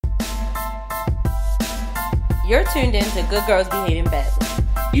You're tuned in to Good Girls Behaving Badly.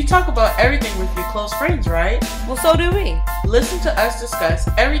 You talk about everything with your close friends, right? Well, so do we. Listen to us discuss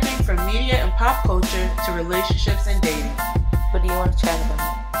everything from media and pop culture to relationships and dating. What do you want to chat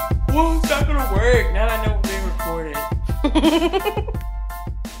about? Well, it's not gonna work now that I know we're being recorded.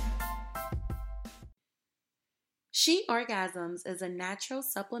 She Orgasms is a natural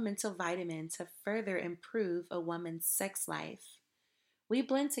supplemental vitamin to further improve a woman's sex life. We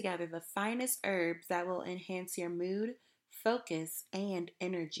blend together the finest herbs that will enhance your mood, focus, and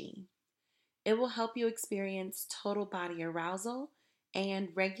energy. It will help you experience total body arousal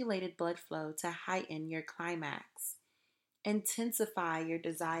and regulated blood flow to heighten your climax, intensify your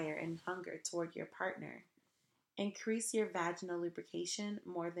desire and hunger toward your partner, increase your vaginal lubrication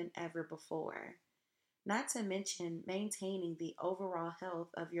more than ever before, not to mention maintaining the overall health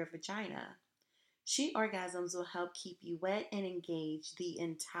of your vagina. She Orgasms will help keep you wet and engaged the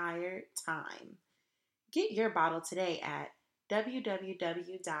entire time. Get your bottle today at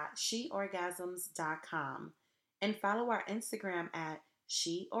www.sheorgasms.com and follow our Instagram at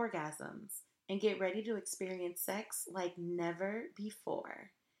sheorgasms and get ready to experience sex like never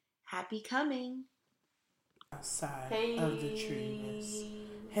before. Happy coming! Outside of the trees.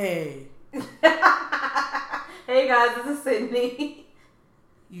 Hey. Hey guys, this is Sydney.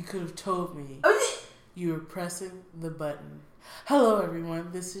 You could have told me you were pressing the button. Hello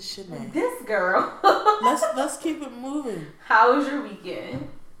everyone, this is Shanae. This girl. Let's keep it moving. How was your weekend?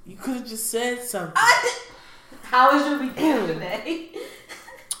 You could have just said something. How was your weekend today?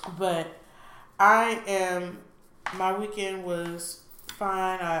 But my weekend was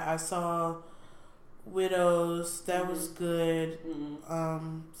fine. I saw Widows. That was good.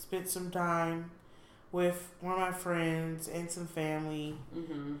 Spent some time with one of my friends and some family.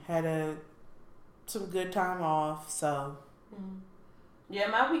 Had some good time off. So yeah,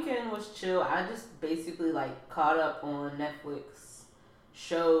 my weekend was chill. I just basically caught up on Netflix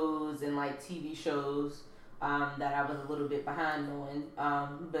shows and TV shows that I was a little bit behind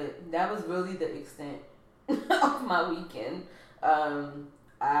on. But that was really the extent of my weekend. I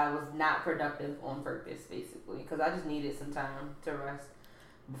was not productive on purpose, basically, because I just needed some time to rest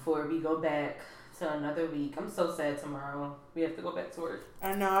before we go back to another week. I'm so sad tomorrow. We have to go back to work.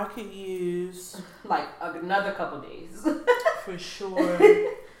 I know I could use another couple days. For sure.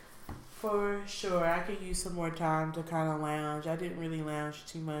 For sure. I could use some more time to kind of lounge. I didn't really lounge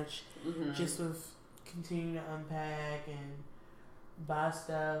too much. Just with continuing to unpack and buy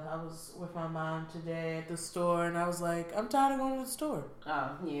stuff. I was with my mom today at the store and I was like, I'm tired of going to the store.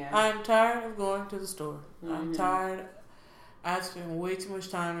 Oh, yeah. I'm tired of going to the store. I'm tired. I spend way too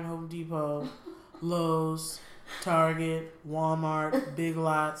much time in Home Depot, Lowe's, Target, Walmart, Big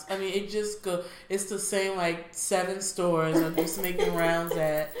Lots. I mean, it's the same 7 stores I'm just making rounds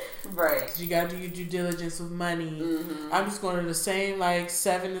at. Right. 'Cause you got to do your due diligence with money. I'm just going to the same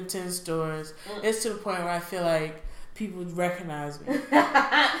 7 to 10 stores. It's to the point where I feel like people would recognize me. Hey,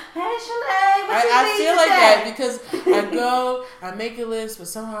 Shanae, I feel like that because I go, I make a list, but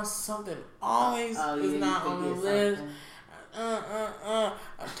somehow something always is not on the list. I'm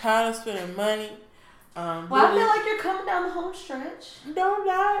tired of spending money. Well, I feel like you're coming down the home stretch. No, I'm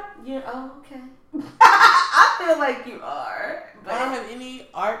not. Okay. I feel like you are. But I don't have any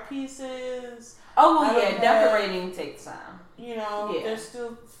art pieces. Oh, well, yeah, decorating takes time. There's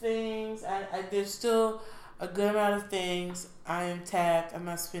still things. There's still a good amount of things. I am tapped. I'm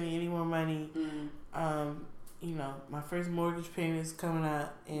not spending any more money. My first mortgage payment is coming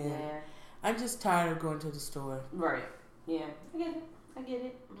up, and I'm just tired of going to the store. Right. Yeah, I get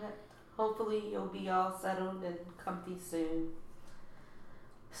it. But hopefully you'll be all settled and comfy soon.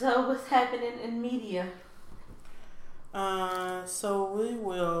 So what's happening in media? So we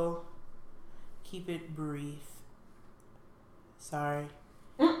will keep it brief. Sorry.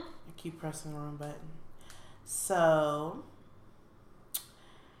 I keep pressing the wrong button. So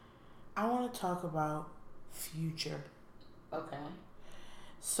I want to talk about Future. Okay.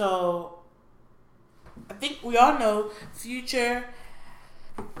 So I think we all know Future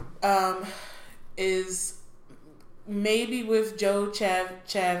is maybe with Joe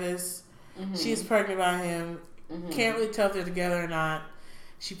Chavez. She's pregnant by him. Can't really tell if they're together or not.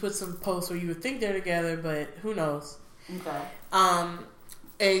 She put some posts where you would think they're together, but who knows? Okay. And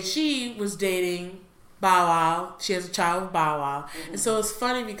she was dating Bow Wow. She has a child with Bow Wow. And so it's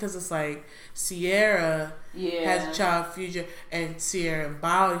funny because it's Ciara has a child with Future, and Ciara and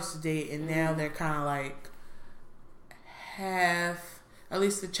Bow Wow used to date, and now they're kind of half. At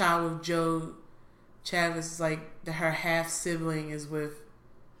least the child with Joe Chavez is her half sibling is with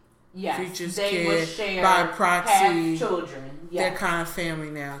Yes, Future's they kid would share by proxy. children. Yes. They're kind of family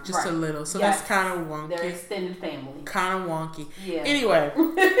now, just a little. So yes. that's kind of wonky. They're extended family. Kind of wonky. Yeah. Anyway,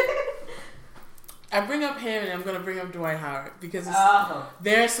 I bring up him and I'm going to bring up Dwight Howard because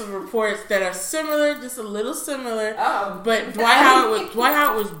there are some reports that are similar, just a little similar. But Dwight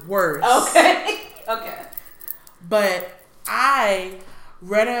Howard was worse. Okay. Okay. But I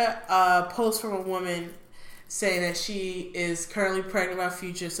read a post from a woman saying that she is currently pregnant by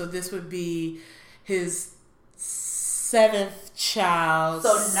Future, so this would be his 7th child.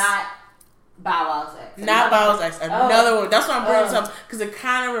 So not Bow Wow's ex. Not Bow Wow's ex. Another one. That's why I'm bringing this up, because it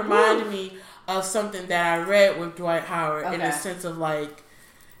kind of reminded me of something that I read with Dwight Howard in the sense of like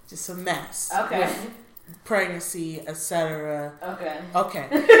just a mess. Okay. With pregnancy, etc. Okay.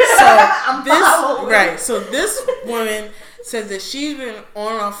 So this woman says that she's been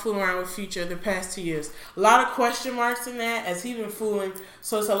on and off fooling around with Future the past 2 years. A lot of question marks in that as he's been fooling.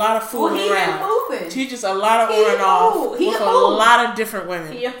 So it's a lot of fooling around. He just a lot of on and off with a lot of different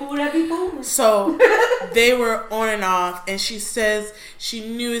women. He a fool that be fooling. So they were on and off, and she says she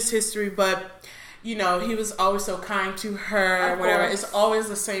knew his history, but you know he was always so kind to her. Whatever. It's always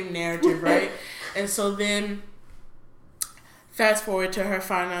the same narrative, right? And so then, fast forward to her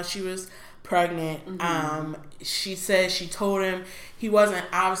finding out she was pregnant. Mm-hmm. She said she told him he wasn't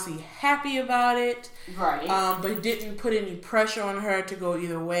obviously happy about it. Right. But he didn't put any pressure on her to go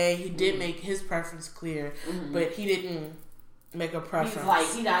either way. He did make his preference clear, but he didn't make a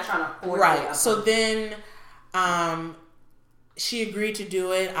preference. He's not trying to force it. Right. So then, she agreed to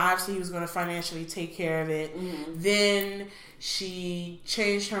do it. Obviously, he was going to financially take care of it. Mm-hmm. Then she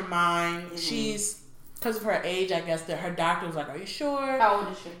changed her mind. Mm-hmm. She's, because of her age, I guess, that her doctor was like, "Are you sure?" How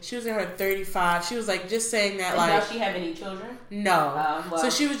old is she? She was in her 35. She was like, just saying that, and does she have any children? No.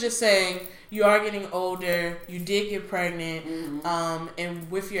 So she was just saying, you are getting older. You did get pregnant. Mm-hmm. And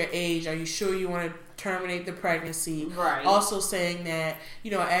with your age, are you sure you want to terminate the pregnancy? Right. Also saying that,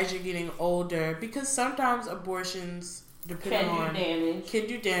 you know, as you're getting older, because sometimes abortions can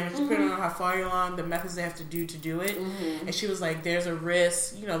do damage depending on how far you're along, the methods they have to do it. Mm-hmm. And she was like, there's a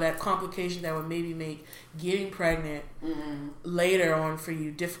risk, you know, that complication that would maybe make getting pregnant later on for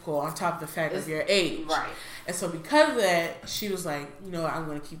you difficult, on top of the fact of your age. Right. And so because of that, she was like, you know, I'm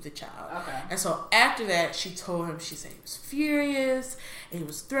going to keep the child. Okay. And so after that, she told him, she said he was furious and he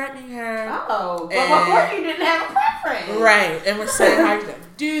was threatening her. Oh, but before you didn't have a preference. Right. And was saying how you going to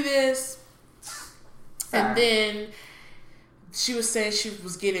do this. Sorry. And then she was saying she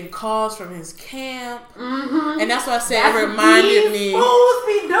was getting calls from his camp. Mm-hmm. And that's why I said it reminded me.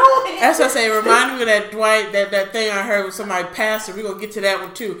 That's why I say it reminded me of that Dwight, that thing I heard with somebody pastor. We're going to get to that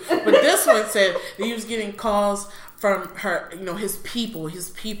one too. But this one said that he was getting calls from her, you know, his people,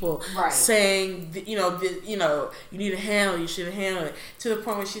 right, saying, you need to handle it, you should handle it. To the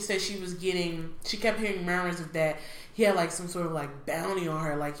point where she said she kept hearing murmurs of that. He had like some sort of like bounty on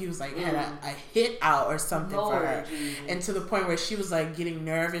her, like he was like had a hit out or something for her, and to the point where she was like getting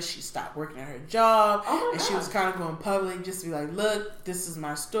nervous. She stopped working at her job, and she was kind of going public just to be like, "Look, this is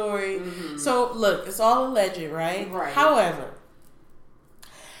my story." Mm-hmm. So look, it's all alleged, right? Right. However,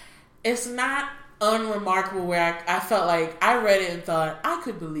 it's not unremarkable where I felt like I read it and thought I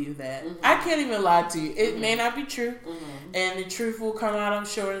could believe that. Mm-hmm. I can't even lie to you. It may not be true, and the truth will come out, I'm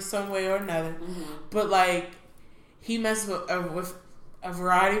sure, in some way or another. Mm-hmm. But like, he messes with a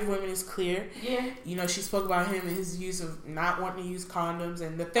variety of women, is clear. Yeah. You know, she spoke about him and his use of not wanting to use condoms.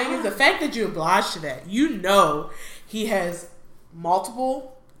 And the thing is, the fact that you obliged to that, you know he has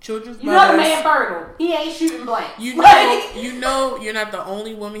multiple children's mothers. You know the man fertile. He ain't shooting blanks. You know you're not the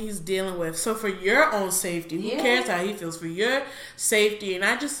only woman he's dealing with. So for your own safety, who cares how he feels? For your safety, and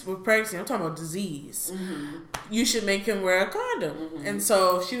not just with pregnancy, I'm talking about disease. Mm-hmm. You should make him wear a condom. Mm-hmm. And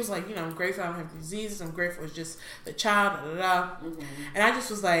so she was like, you know, I'm grateful I don't have diseases. I'm grateful it's just the child. Da, da, da. Mm-hmm. And I just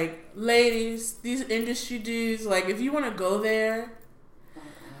was like, ladies, these industry dudes, like, if you want to go there,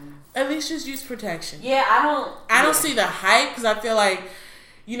 at least just use protection. Yeah, I don't see the hype, because I feel like,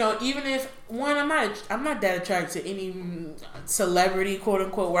 you know, even if I'm not that attracted to any celebrity, quote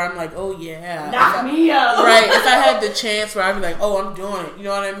unquote, where I'm like, oh yeah, knock me up, right? If I had the chance where I'd be like, oh, I'm doing it, you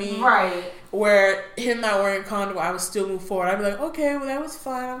know what I mean, right? Where him not wearing condom, I would still move forward. I'd be like, okay, well that was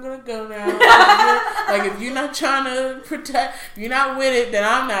fine, I'm gonna go now. Like, if you're not trying to protect, if you're not with it, then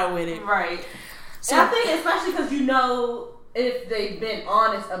I'm not with it, right? So, and I think especially because you know, if they've been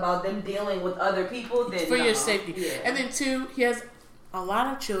honest about them dealing with other people, then for your safety. Yeah. And then two, he has a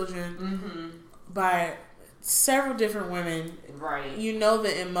lot of children by several different women. Right. You know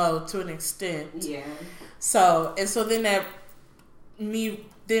the MO to an extent. Yeah. So then it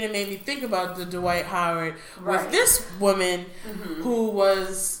made me think about the Dwight Howard with this woman who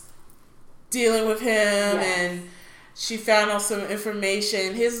was dealing with him, and she found out some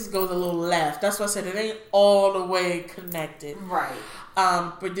information. His goes a little left. That's why I said it ain't all the way connected. Right.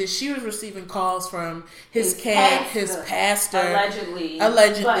 But then she was receiving calls from his pastor, allegedly,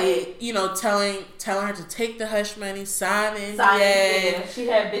 but, telling her to take the hush money, sign the NDA. Yeah. She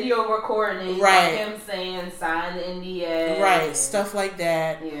had video recordings of him saying sign the NDA, right? Stuff like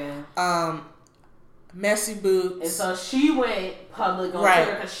that. Yeah. Messy boots. And so she went public on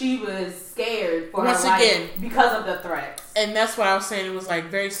Twitter because she was scared for her life because of the threats. And that's what I was saying. It was like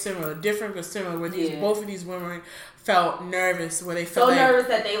very similar, different but similar. Where both of these women felt nervous, where they felt nervous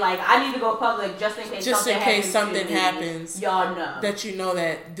that they I need to go public just in case something happens. Y'all know that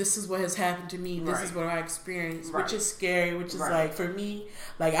that this is what has happened to me. This is what I experienced, which is scary. Which is for me,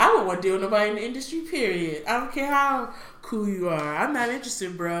 I don't want to deal with nobody in the industry. Period. I don't care how cool you are. I'm not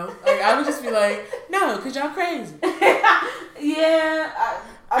interested, bro. I would just be no, because y'all crazy. Yeah.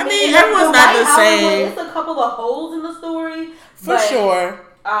 I mean everyone's not the same. It's a couple of holes in the story. For sure.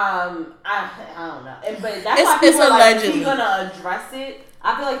 I don't know. But that's why people are is he gonna address it?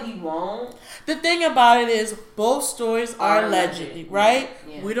 I feel like he won't. The thing about it is both stories are allegedly, right?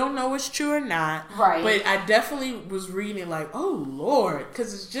 Yeah. We don't know what's true or not. Right. But I definitely was reading oh Lord,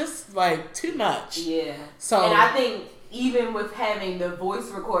 because it's just too much. Yeah. So and I think even with having the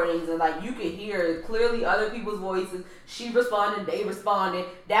voice recordings and you could hear clearly other people's voices, she responded, they responded.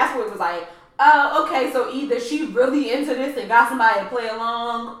 That's where it was okay, so either she really into this and got somebody to play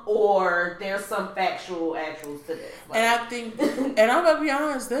along, or there's some actuals to this. And I think, and I'm gonna be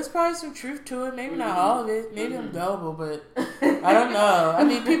honest, there's probably some truth to it. Maybe not all of it. Maybe I'm gullible, but I don't know. I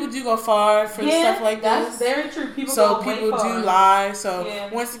mean, people do go far for stuff like this. That's very true. People do lie. So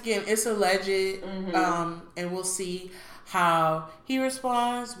once again, it's alleged, and we'll see how he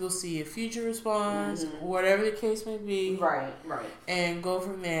responds. We'll see if Future responds, whatever the case may be. Right. And go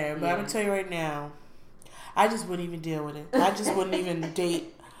from there. But I'm going to tell you right now, I just wouldn't even deal with it. I just wouldn't even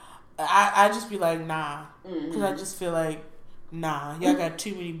date. I just be nah. Because I just feel nah, y'all got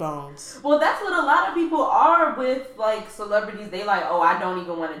too many bones. Well, that's what a lot of people are with celebrities. They I don't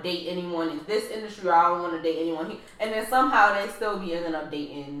even want to date anyone in this industry, or I don't want to date anyone here. And then somehow they still be ending up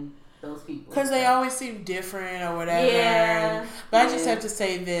dating those people. Because they always seem different or whatever. Yeah. But I just have to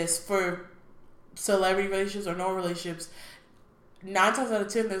say this, for celebrity relationships or no relationships, 9 times out of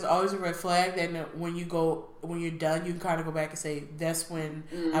 10, there's always a red flag that when you're done, you can kind of go back and say, that's when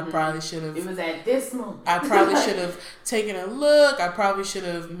I probably should have. It was at this moment. I probably should have taken a look. I probably should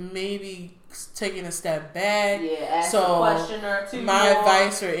have maybe taken a step back. Yeah, ask a question or two. My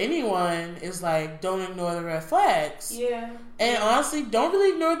advice for anyone is don't ignore the red flags. Yeah. And honestly, don't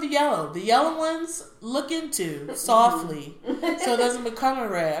really ignore the yellow. The yellow ones, look into softly so it doesn't become a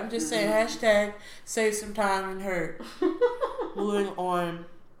red. I'm just saying, hashtag save some time and hurt. Moving on.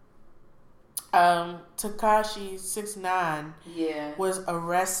 Tekashi 6ix9ine was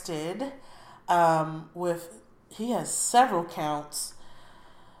arrested he has several counts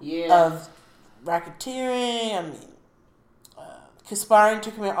of racketeering, conspiring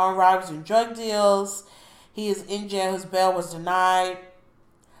to commit armed robberies and drug deals. He is in jail. His bail was denied.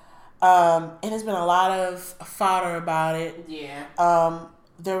 And there's been a lot of fodder about it. Yeah.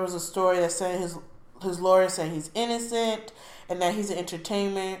 There was a story that said his lawyer said he's innocent and that he's an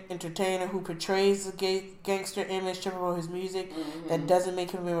entertainer who portrays a gangster image to promote his music. That doesn't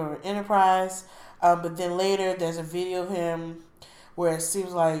make him a member of an enterprise. But then later, there's a video of him where it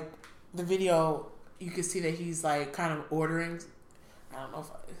seems like the video, you can see that he's kind of ordering. I don't know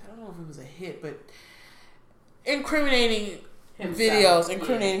if it was a hit, but incriminating videos,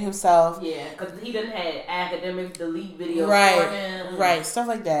 incriminating himself. Yeah, because he done had academics delete videos for him. Right, stuff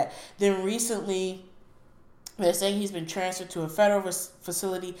like that. Then recently, they're saying he's been transferred to a federal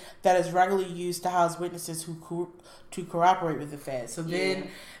facility that is regularly used to house witnesses to cooperate with the feds. So then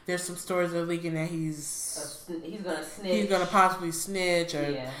there's some stories that are leaking that he's gonna snitch. He's gonna possibly snitch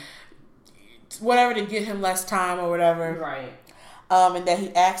or whatever to get him less time or whatever. Right. And that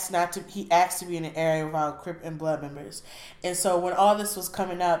he asked to be in an area without Crip and Blood members. And so when all this was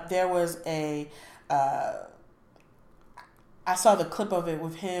coming up, there was I saw the clip of it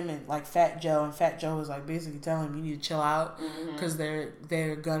with him and Fat Joe, and Fat Joe was basically telling him you need to chill out because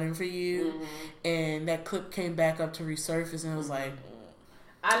they're gunning for you. And that clip came back up to resurface, and it was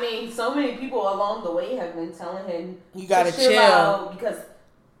I mean, so many people along the way have been telling him you gotta chill out because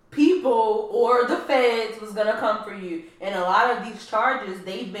people or the feds was gonna come for you. And a lot of these charges,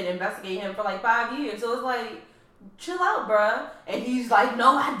 they've been investigating him for 5 years. So it's chill out, bruh. And he's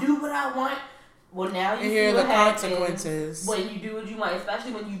no, I do what I want. Well, now you and see here are what the consequences when you do what you want,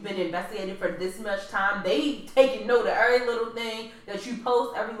 especially when you've been investigated for this much time. They taking note of every little thing that you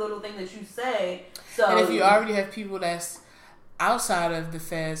post, every little thing that you say. So, and if you already have people that's outside of the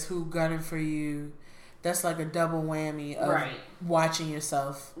feds who gunning for you, that's like a double whammy of watching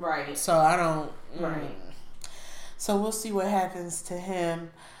yourself. Right. So I don't. Right. So we'll see what happens to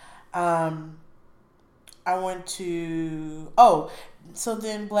him. I want to. Oh. So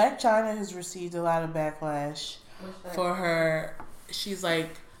then Blac Chyna has received a lot of backlash for her. She's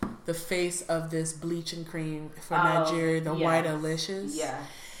like the face of this bleaching cream for Nigeria, the White Alicious. Yeah.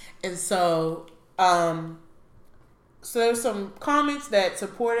 And so, so there's some comments that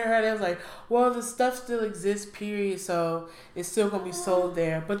supported her. They was like, well, the stuff still exists, period. So it's still going to be sold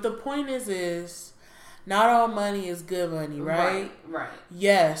there. But the point is not all money is good money, right? Right.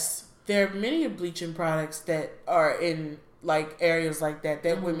 Yes. There are many bleaching products that are in like areas like that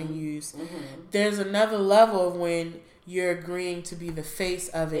women use. There's another level of when you're agreeing to be the face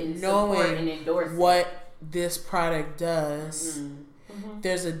of it, and knowing what this product does.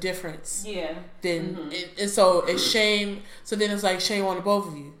 There's a difference. Yeah. Then and so it's shame. So then it's like shame on the both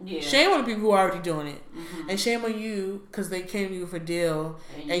of you. Yeah. Shame on the people who are already doing it, and shame on you because they came to you for a deal,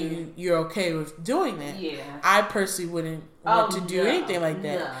 and you're okay with doing that. Yeah. I personally wouldn't want to do anything like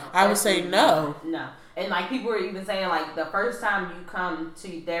that. No, I would say no. No. And like people were even saying like the first time you come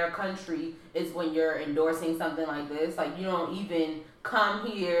to their country is when you're endorsing something like this. Like you don't even come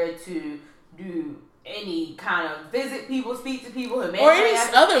here to do any kind of visit people, speak to people, or any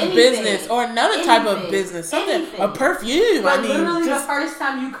other business or another type of business, something a perfume. But literally the first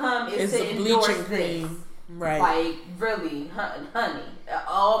time you come is to endorse bleaching cream, right? Like really, honey,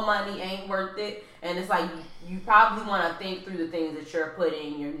 all money ain't worth it, and it's like you probably want to think through the things that you're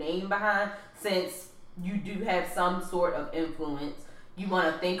putting your name behind, since you do have some sort of influence. You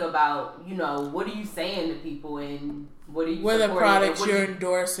want to think about, what are you saying to people and what are you what are the products you're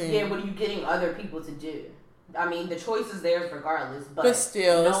endorsing? Yeah, what are you getting other people to do? I mean, the choice is theirs regardless. But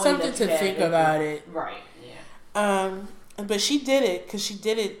still, it's something to think about it. Right, yeah. But she did it because she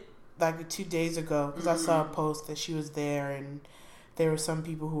did it like 2 days ago because I saw a post that she was there and there were some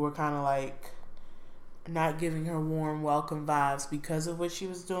people who were kind of like not giving her warm welcome vibes because of what she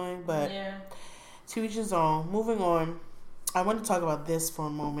was doing. But to each his own. Moving on. I want to talk about this for a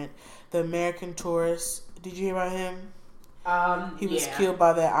moment. The American tourist. Did you hear about him? He was killed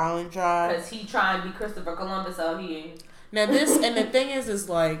by that island drive. Because he trying to be Christopher Columbus out here. Now this, and the thing is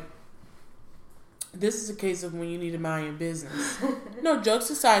like, this is a case of when you need to mind your business. No, jokes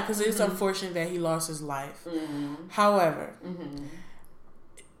aside, because it's unfortunate that he lost his life. However,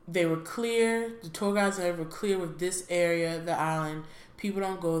 they were clear, the tour guides were clear with this area, the island. People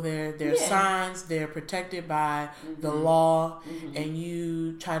don't go there. There are signs. They're protected by the law. And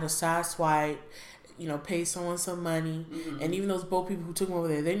you try to sideswipe, pay someone some money. And even those boat people who took them over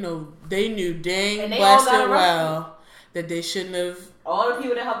there, they knew dang blasted well that they shouldn't have. All the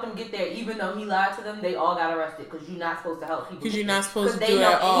people that helped him get there, even though he lied to them, they all got arrested because you're not supposed to help people. Because you're not supposed to do it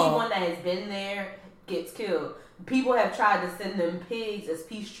at all. Anyone that has been there gets killed. People have tried to send them pigs as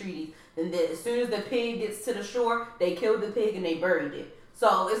peace treaties. And then as soon as the pig gets to the shore, they killed the pig and they buried it.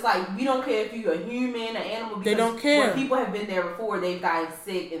 So it's like, we don't care if you're a human, an animal. They don't care. When people have been there before, they've gotten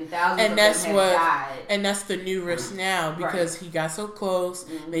sick and thousands of them have died. And that's the new risk now because he got so close.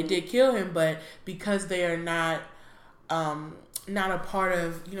 They did kill him, but because they are not a part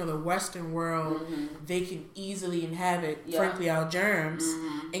of the Western world, they can easily inhabit, frankly, our germs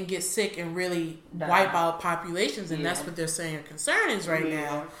and get sick and really wipe out populations. And that's what they're saying a concern is right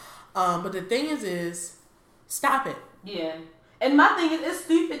now. But the thing is stop it. Yeah. And my thing is, it's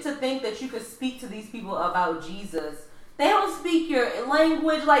stupid to think that you could speak to these people about Jesus. They don't speak your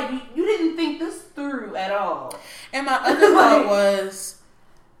language. Like, you didn't think this through at all. And my other thought was,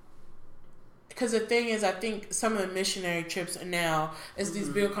 because the thing is, I think some of the missionary trips now is these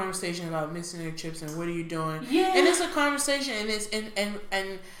big conversations about missionary trips and what are you doing? Yeah. And it's a conversation, and it's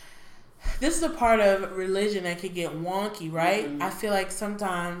and this is a part of religion that can get wonky, right? I feel like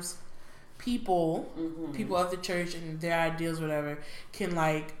sometimes people of the church and their ideals, whatever, can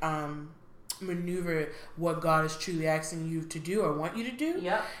like maneuver what God is truly asking you to do or want you to do.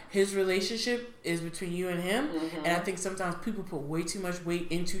 Yep. His relationship is between you and him, and I think sometimes people put way too much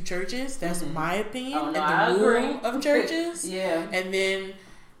weight into churches. That's my opinion. Oh, no, and the rule of churches. Yeah. And then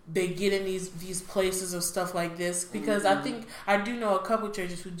they get in these places of stuff like this because I think I do know a couple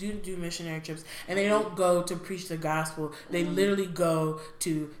churches who do missionary trips and they don't go to preach the gospel. They literally go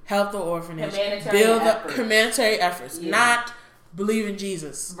to help the orphanage, build the humanitarian efforts, not believe in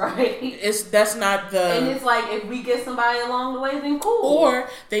Jesus. Right. That's not the... And it's like, if we get somebody along the way, then cool. Or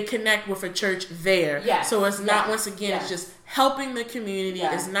they connect with a church there. Yes. So it's not, once again, yes. it's just helping the community.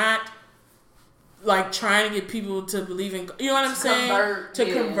 Yes. It's not like trying to get people to believe in... You know what I'm saying?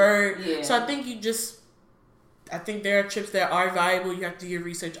 Convert. Yeah. So I think there are trips that are valuable. You have to do your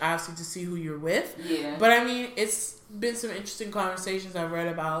research, obviously, to see who you're with. Yeah. But I mean, it's been some interesting conversations I've read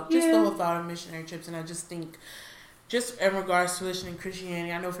about just the whole thought of missionary trips. And I just think, just in regards to listening to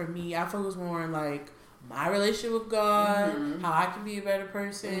Christianity, I know for me, I focus more on like my relationship with God, how I can be a better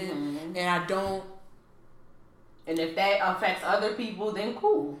person, and I don't. And if that affects other people, then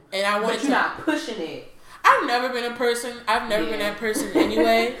cool. And I want but you're not pushing it. I've never been a person. I've never been that person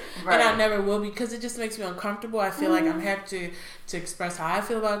anyway, right. And I never will, because it just makes me uncomfortable. I feel like I'm happy to express how I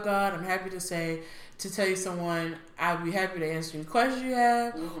feel about God. I'm happy to tell you someone, I'd be happy to answer any questions you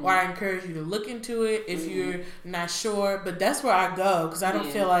have, or I encourage you to look into it if you're not sure. But that's where I go, because I don't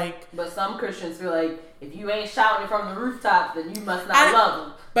feel like... But some Christians feel like if you ain't shouting from the rooftop, then you must not love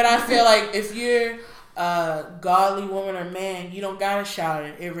them. But I feel like if you're a godly woman or man, you don't gotta shout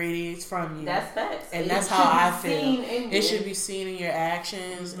it. It radiates from you. That's facts. And that's how I feel. It should be seen in your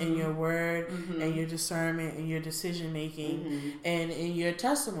actions, in your word, and your discernment, and your decision making, and in your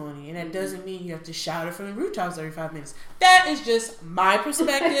testimony. And that doesn't mean you have to shout it from the rooftops every 5 minutes. That is just my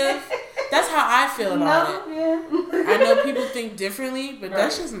perspective. That's how I feel about it. Yeah. I know people think differently, but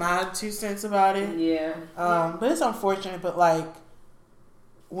that's just my 2 cents about it. Yeah. But it's unfortunate, but like,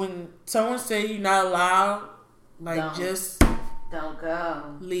 when someone say you're not allowed, like, just don't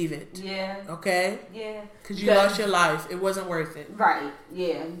go. Leave it. Yeah. Okay? Yeah. Because you lost your life. It wasn't worth it. Right.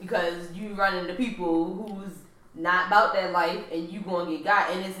 Yeah. Because you run into people who's not about that life, and you gonna get got.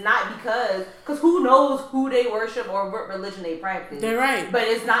 And it's not because who knows who they worship or what religion they practice. They're right. But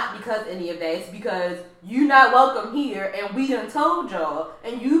it's not because any of that. It's because you not welcome here, and we done told y'all,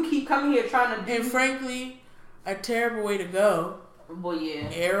 and you keep coming here trying to do... And frankly, a terrible way to go. Well, yeah.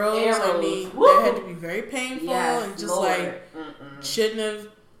 Arrows. I mean, that had to be very painful, and just Lord. like shouldn't have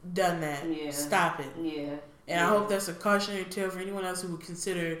done that. Yeah. Stop it. Yeah. And I hope that's a cautionary tale for anyone else who would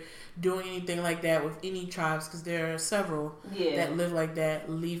consider doing anything like that with any tribes, because there are several that live like that.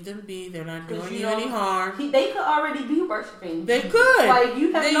 Leave them be. They're not doing you any harm. They could already be worshiping. They could. Like,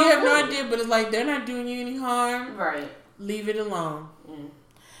 you have no idea, but it's like they're not doing you any harm. Right. Leave it alone.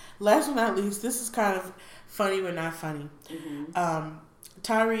 Last but not least, this is kind of funny but not funny.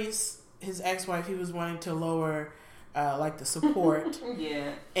 Tyrese, his ex-wife, he was wanting to lower like the support.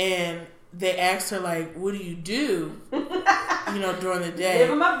 Yeah. And they asked her, like, what do you do, during the day?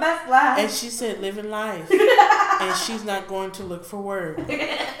 Living my best life. And she said, living life. And she's not going to look for work.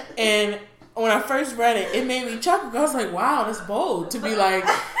 And when I first read it, it made me chuckle. I was like, wow, that's bold to be like,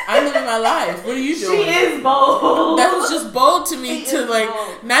 I'm living my life. What are you doing? She is bold. That was just bold to me, she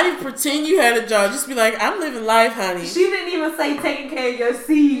bold. Not even pretend you had a job. Just be like, I'm living life, honey. She didn't even say taking care of your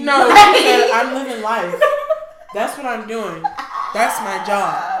seed. No, she said, I'm living life. That's what I'm doing. That's my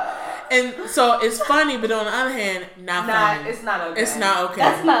job. And so it's funny, but on the other hand, not funny. It's not okay. It's not okay.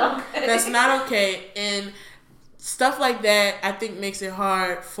 That's not okay. That's not okay. And stuff like that, I think, makes it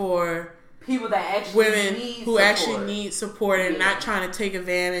hard for people that actually women need who support. actually need support and not trying to take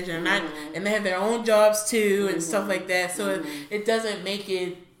advantage and and they have their own jobs too and stuff like that. So it doesn't make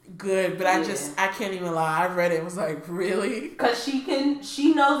it good. But I can't even lie. I read it and was like, really? Because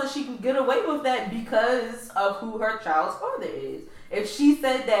she knows that she can get away with that because of who her child's father is. If she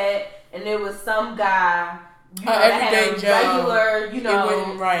said that and it was some guy, that had a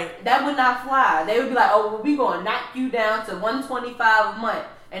regular, right. that would not fly. They would be like, oh, well, we gonna knock you down to $125 a month,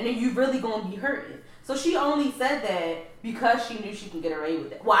 and then you really gonna be hurting. So she only said that because she knew she can get away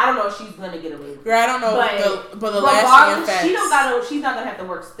with it. Well, I don't know if she's gonna get away with it. Girl, I don't know, but the lasting effects. She's not gonna have to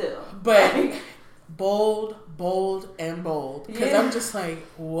work still. But bold, and bold. Because I'm just like,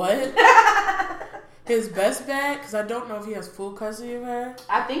 what? His best bet, because I don't know if he has full custody of her.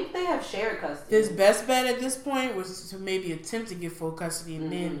 I think they have shared custody. His best bet at this point was to maybe attempt to get full custody,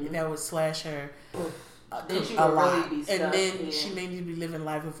 and then that would slash her a lot. Really and then she may need to be living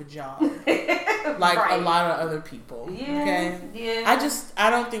life with a job. Like a lot of other people. Yeah. Okay? Yeah. I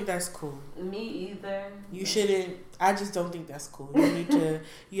don't think that's cool. Me either. You shouldn't. I just don't think that's cool.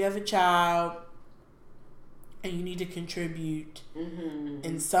 You have a child. And you need to contribute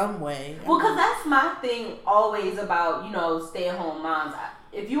in some way. Well, because that's my thing always about, stay-at-home moms.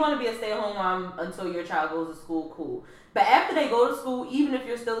 If you want to be a stay-at-home mom until your child goes to school, cool. But after they go to school, even if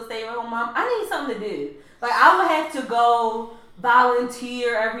you're still a stay-at-home mom, I need something to do. Like, I would have to go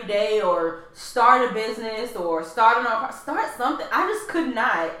volunteer every day or start a business or start something. I just could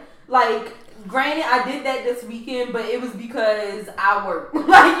not. Like, Granted, I did that this weekend, but it was because I work.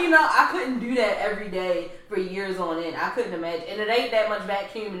 I couldn't do that every day for years on end. I couldn't imagine. And it ain't that much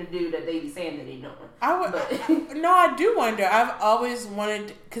vacuuming to do that they be saying that they doing. I do wonder. I've always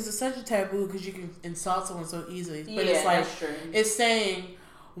wanted, because it's such a taboo, because you can insult someone so easily. But it's like, that's true. It's saying,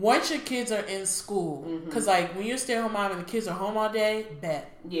 once your kids are in school, because when you're a stay-at-home mom and the kids are home all day,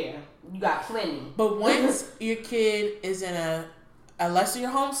 bet. Yeah, you got plenty. But once your kid is in unless you're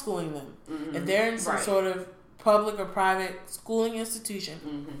homeschooling them, if they're in some sort of public or private schooling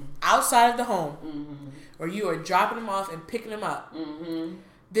institution outside of the home, where you are dropping them off and picking them up,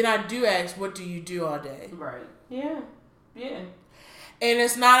 then I do ask, what do you do all day? Right. Yeah. Yeah. And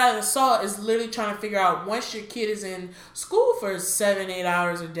it's not an assault. It's literally trying to figure out, once your kid is in school for 7-8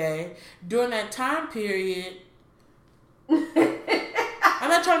 hours a day, during that time period, I'm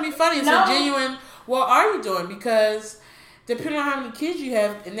not trying to be funny. It's a genuine, what are you doing? Because depending on how many kids you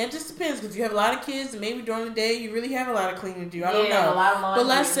have, and that just depends, because if you have a lot of kids, and maybe during the day you really have a lot of cleaning to do. I don't know. A lot of laundry, but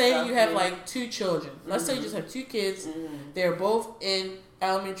let's say you have like 2 children. Let's say you just have 2 kids. They're both in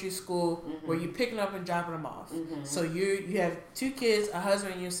elementary school where you're picking up and dropping them off. So you have 2 kids, a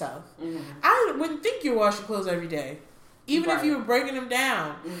husband, and yourself. I wouldn't think you wash your clothes every day. Even if you were breaking them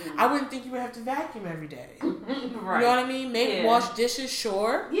down, I wouldn't think you would have to vacuum every day. You know what I mean? Maybe wash dishes,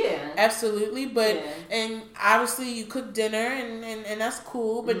 sure. Yeah. Absolutely. But, and obviously you cook dinner and that's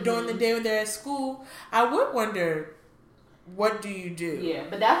cool. But during the day when they're at school, I would wonder, what do you do? Yeah,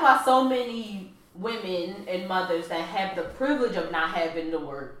 but that's why so many women and mothers that have the privilege of not having to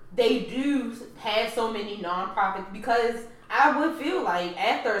work, they do have so many nonprofits, because I would feel like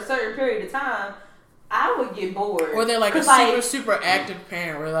after a certain period of time, I would get bored. Or they're like a super active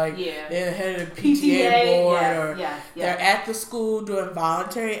parent, where they're the head of the PTA board, or they're at the school doing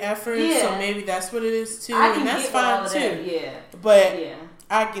voluntary efforts. So maybe that's what it is too, and that's fine too. But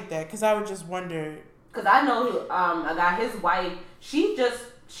I get that, because I would just wonder. Because I know a guy, his wife, she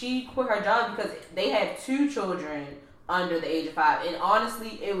quit her job because they had 2 children under the age of 5, and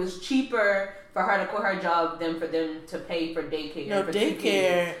honestly, it was cheaper for her to quit her job than for them to pay for daycare. No,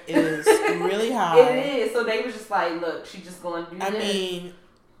 daycare is really high. It is. So they was just like, look, she's just going to do this. I mean,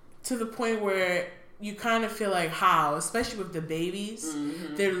 to the point where you kind of feel like, how, especially with the babies,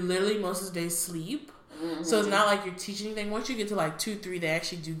 they're literally most of the day sleep. So it's not like you're teaching anything. Once you get to like 2, 3, they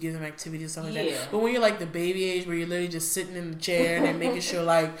actually do give them activities and stuff like that. But when you're like the baby age, where you're literally just sitting in the chair and they're making sure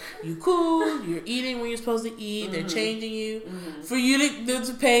like you cool, you're eating when you're supposed to eat, they're changing you. For you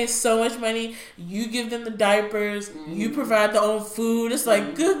to pay so much money, you give them the diapers, you provide their own food. It's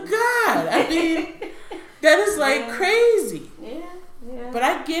like, good God. I mean, that is like crazy. Yeah. But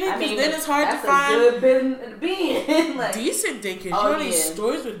I get it, because then it's hard to find a good being. Like, decent daycare. You know these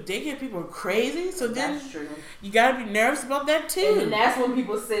stories with daycare people are crazy. So then you gotta be nervous about that too. And then that's when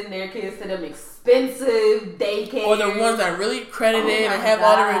people send their kids to them expensive daycare, or the ones that are really accredited and have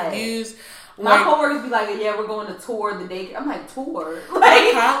all the reviews. My coworkers be like, "Yeah, we're going to tour the daycare." I'm like, "Tour?" Like,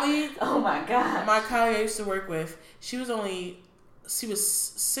 my colleague. Oh my god. My colleague I used to work with, she was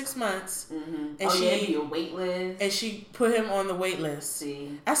 6 months, and be a wait list, and she put him on the wait list.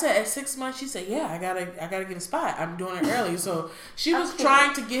 See, I said at 6 months, she said, "Yeah, I gotta get a spot. I'm doing it early." So she was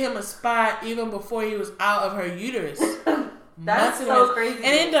trying to get him a spot even before he was out of her uterus. That's so crazy. And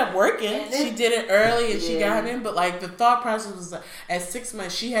it ended up working. She did it early, and she got him in. But like the thought process was, at 6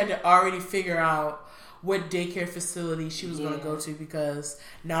 months, she had to already figure out what daycare facility she was going to go to, because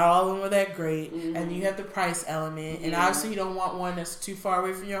not all of them were that great, and you have the price element, and obviously you don't want one that's too far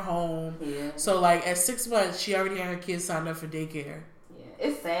away from your home. So like at 6 months, she already had her kids signed up for daycare.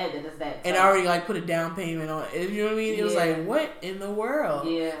 It's sad that it's that tough. And already like put a down payment on it. You know what I mean? It was like, what in the world?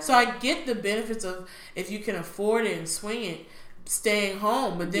 So I get the benefits of, if you can afford it and swing it, staying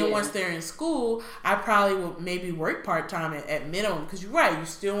home. But then once they're in school, I probably will maybe work part-time at minimum, because you're right, you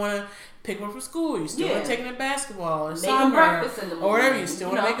still want to pick them up from school, you still want to take them to basketball or soccer or whatever, you still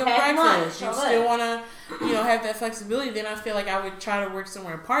want to make them breakfast, you still want to have that flexibility. Then I feel like I would try to work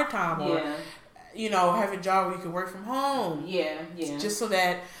somewhere part-time, or have a job where you can work from home, just so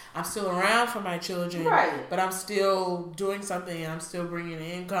that I'm still around for my children, but I'm still doing something and I'm still bringing in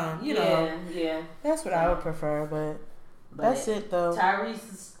income, that's what I would prefer. But that's it though.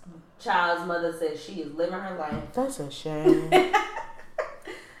 Tyrese's child's mother said she is living her life. That's a shame.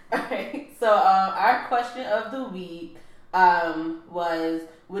 Alright, so our question of the week was,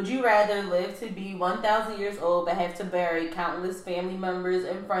 would you rather live to be 1,000 years old but have to bury countless family members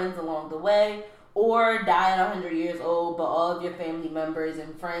and friends along the way, or die at 100 years old but all of your family members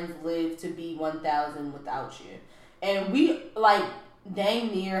and friends live to be 1,000 without you? And we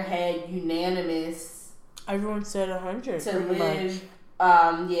dang near had unanimous. Everyone said 100 to live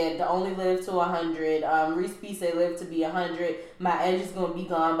The only live to 100. Reese B said live to be 100. My edge is gonna be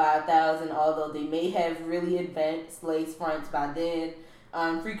gone by 1,000. Although they may have really advanced lace fronts by then.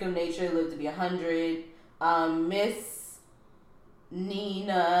 Freak of Nature lived to be 100. Miss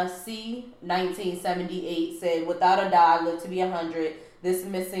Nina C 1978 said without a doubt I live to be 100. This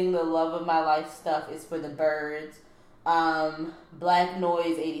missing the love of my life stuff is for the birds. Black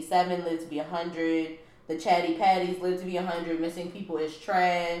Noise 87 lived to be 100. The Chatty Patties live to be 100. Missing people is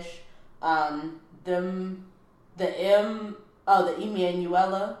trash. The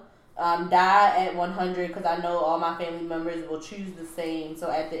Emanuela die at 100 because I know all my family members will choose the same.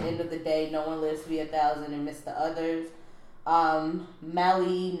 So at the end of the day, no one lives to be 1,000 and miss the others.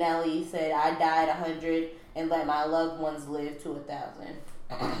 Mally Nelly said I die at 100 and let my loved ones live to 1,000.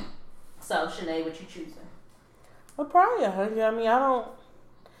 So Shanae, what you choosing? Well, probably 100. I mean,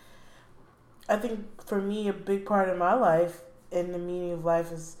 I think for me, a big part of my life and the meaning of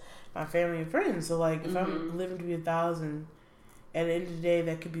life is my family and friends. So, like, if I'm living to be 1,000, at the end of the day,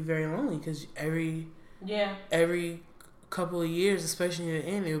 that could be very lonely because every couple of years, especially in the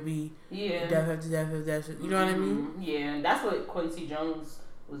end, it'll be death after death after death. You know what I mean? Yeah, and that's what Quincy Jones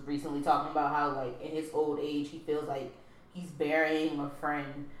was recently talking about. How, like, in his old age, he feels like he's burying a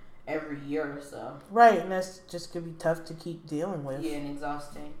friend every year or so. Right, and that's just gonna be tough to keep dealing with. Yeah, and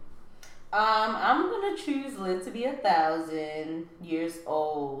exhausting. I'm gonna choose live to be 1,000 years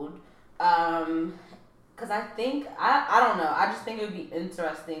old. Cause I think I don't know. I just think it would be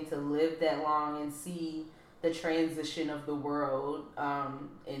interesting to live that long and see the transition of the world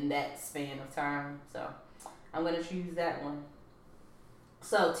in that span of time. So I'm gonna choose that one.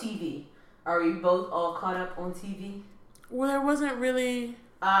 So TV. Are we both all caught up on TV? Well, there wasn't really.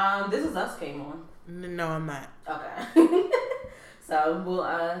 This Is Us came on. No, I'm not. Okay. So we'll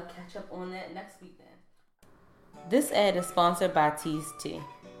catch up on that next week then. This ad is sponsored by Tease Tea.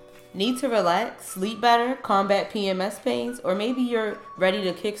 Need to relax, sleep better, combat PMS pains, or maybe you're ready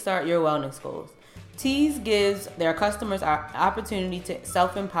to kickstart your wellness goals? Tease gives their customers an opportunity to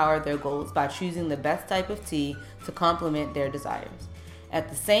self-empower their goals by choosing the best type of tea to complement their desires. At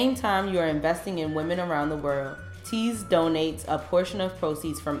the same time you are investing in women around the world, Tease donates a portion of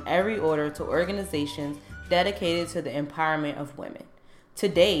proceeds from every order to organizations dedicated to the empowerment of women. To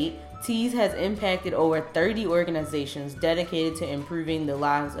date, Tease has impacted over 30 organizations dedicated to improving the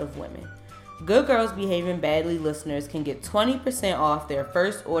lives of women. Good Girls Behaving Badly listeners can get 20% off their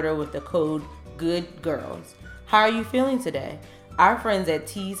first order with the code GOODGIRLS. How are you feeling today? Our friends at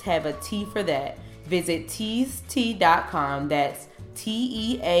Tease have a tea for that. Visit teasetea.com. That's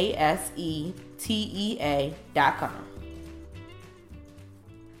TEASETEA.com.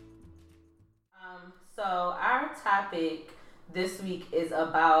 So our topic this week is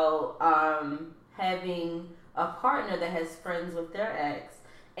about having a partner that has friends with their ex.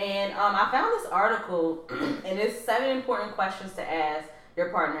 And I found this article, and it's 7 important questions to ask your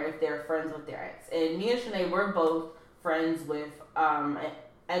partner if they're friends with their ex. And me and Shanae, we're both friends with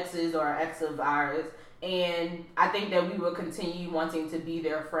exes or ex of ours. And I think that we will continue wanting to be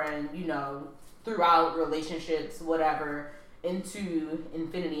their friend, you know, throughout relationships, whatever, into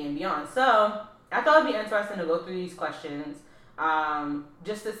infinity and beyond. So I thought it'd be interesting to go through these questions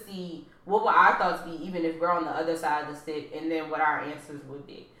just to see what would our thoughts be, even if we're on the other side of the stick, and then what our answers would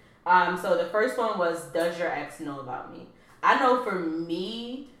be. So the first one was, does your ex know about me? I know for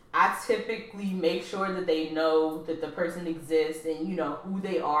me, I typically make sure that they know that the person exists and, you know, who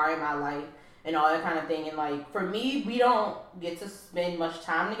they are in my life and all that kind of thing. And, like, for me, we don't get to spend much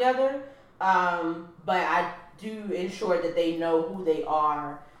time together, but I do ensure that they know who they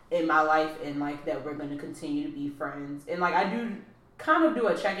are in my life and, like, that we're going to continue to be friends. And, like, I do kind of do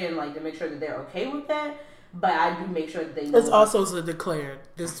a check-in, like, to make sure that they're okay with that, but I do make sure that they know. It's also declared.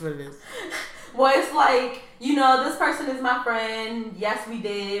 This is what it is. Well, it's like, you know, this person is my friend. Yes, we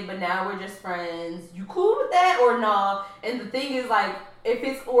did, but now we're just friends. You cool with that or no? And the thing is, like, if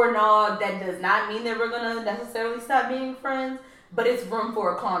it's or no, that does not mean that we're going to necessarily stop being friends, but it's room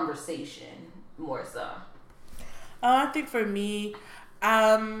for a conversation, more so. I think for me,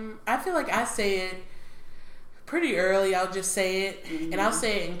 I feel like I say it pretty early. I'll just say it, and I'll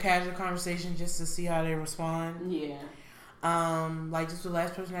say it in casual conversation just to see how they respond. Yeah. Like just the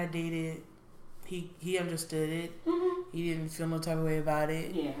last person I dated, he understood it. Mm-hmm. He didn't feel no type of way about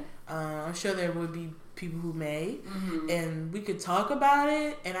it. Yeah. I'm sure there would be people who may, and we could talk about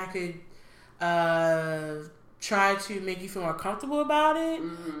it, and I could try to make you feel more comfortable about it.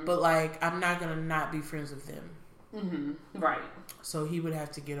 But like, I'm not gonna not be friends with them. Right. So he would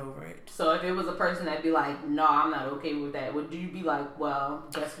have to get over it. So if it was a person that'd be like, no, I'm not okay with that, would you be like, well,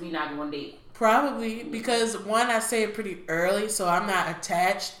 guess we not going to date? Probably, because one, I say it pretty early, so I'm not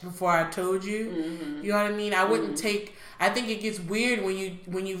attached before I told you. Mm-hmm. You know what I mean? I wouldn't take. I think it gets weird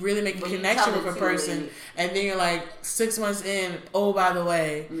when you really make a connection with a person, and then you're like 6 months in. Oh, by the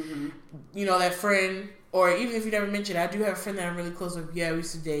way, you know that friend, or even if you never mentioned, I do have a friend that I'm really close with. Yeah, we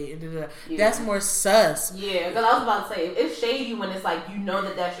used to date. And yeah. That's more sus. Yeah, because I was about to say it's shady when it's like you know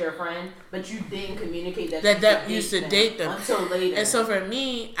that that's your friend, but you didn't communicate that you used to date them until later. And so for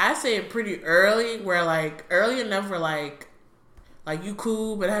me, I say it pretty early, where like early enough where like you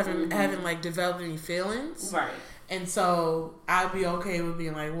cool, but haven't like developed any feelings, right? And so I'd be okay with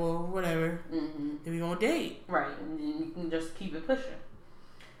being like, well, whatever, if we gonna date, right? And then you can just keep it pushing.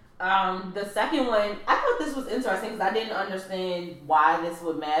 The second one, I thought this was interesting because I didn't understand why this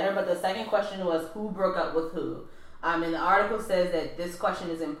would matter. But the second question was, who broke up with who? And the article says that this question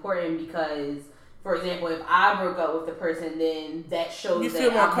is important because, for example, if I broke up with the person, then that shows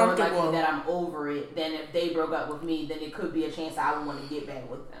that I'm more likely that I'm over it than if they broke up with me. Then it could be a chance that I would want to get back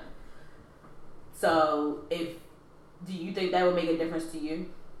with them. So, do you think that would make a difference to you?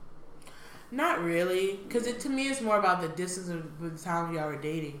 Not really, because to me it's more about the distance of the time y'all were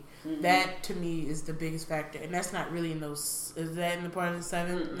dating. Mm-hmm. That to me is the biggest factor, and that's not really in those. Is that in the part of the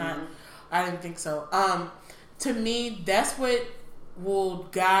 7? Mm-hmm. Not, I didn't think so. To me, that's what will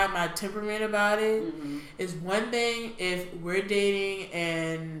guide my temperament about it. Mm-hmm. Is one thing if we're dating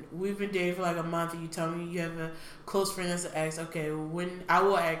and we've been dating for like a month, and you tell me you have a close friend that's an ex. Okay, when I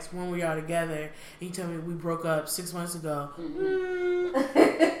will ask when were y'all together, and you tell me we broke up 6 months ago.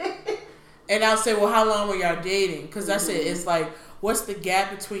 Mm-hmm. And I'll say, well, how long were y'all dating? Because I said, it's like, what's the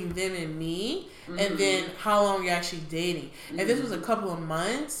gap between them and me? And then how long were you actually dating? If this was a couple of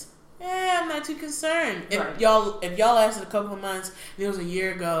months, I'm not too concerned. If y'all lasted a couple of months, and it was a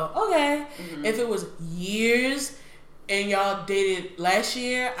year ago, okay. If it was years and y'all dated last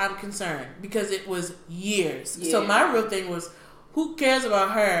year, I'm concerned because it was years. Yeah. So my real thing was, who cares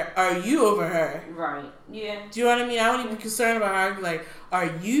about her? Are you over her? Right. Yeah. Do you know what I mean? I wouldn't even be concerned about her. I'd be like, are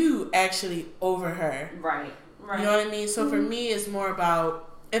you actually over her? Right. Right. You know what I mean? So for me, it's more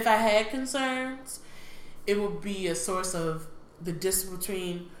about, if I had concerns, it would be a source of the distance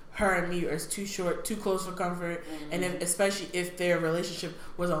between her and me is too short, too close for comfort, and especially if their relationship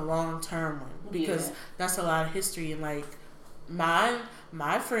was a long-term one. Because that's a lot of history, and like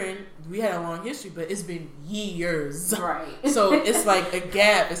my friend, we had a long history, but it's been years. Right. So it's like a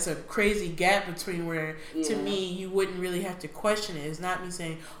gap. It's a crazy gap between where, to me, you wouldn't really have to question it. It's not me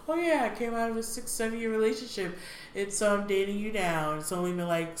saying, oh yeah, I came out of a 6-7 year relationship. It's dating you now. It's only been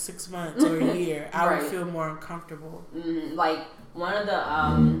like 6 months or a year. I would feel more uncomfortable. Mm-hmm. Like one of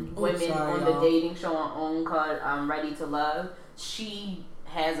the women on the dating show on OWN called Ready to Love, she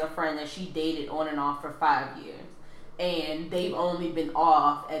has a friend that she dated on and off for 5 years. And they've only been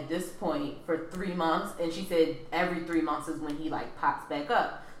off at this point for 3 months. And she said every 3 months is when he like pops back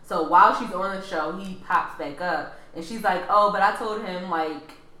up. So while she's on the show, he pops back up. And she's like, oh, but I told him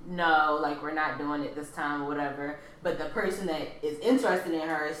like, no, like we're not doing it this time or whatever. But the person that is interested in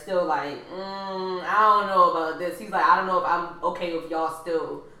her is still like, I don't know about this. He's like, I don't know if I'm okay with y'all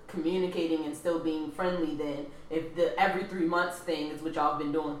still communicating and still being friendly then. If the every 3 months thing is what y'all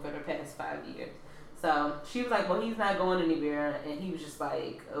been doing for the past 5 years. So she was like, well, he's not going anywhere. And he was just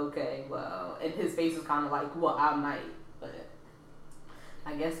like, okay, well. And his face was kind of like, well, I might. But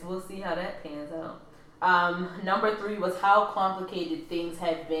I guess we'll see how that pans out. Number 3 was how complicated things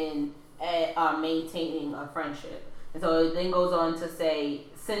have been at maintaining a friendship. And so it then goes on to say,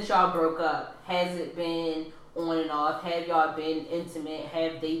 since y'all broke up, has it been on and off? Have y'all been intimate?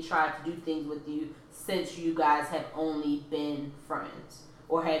 Have they tried to do things with you since you guys have only been friends?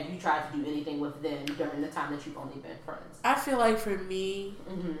 Or have you tried to do anything with them during the time that you've only been friends? I feel like for me,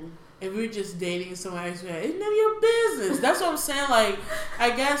 if we're just dating someone, it's none of your business. That's what I'm saying. Like, I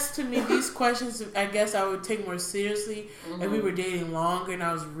guess to me, these questions, I guess I would take more seriously if we were dating longer and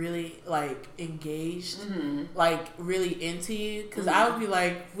I was really, like, engaged, like, really into you. Because I would be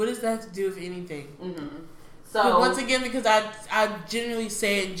like, what does that have to do with anything? So, but once again, because I generally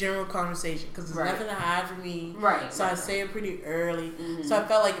say it in general conversation because there's nothing to hide from me. Right. So I say it pretty early. So I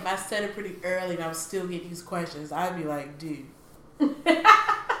felt like if I said it pretty early and I was still getting these questions, I'd be like, dude.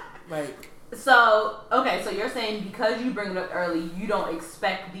 Like. So, okay, so you're saying because you bring it up early, you don't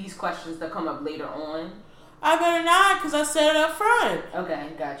expect these questions to come up later on? I better not because I said it up front. Okay,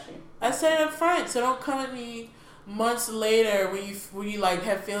 got you. I said it up front, so don't come at me months later when you like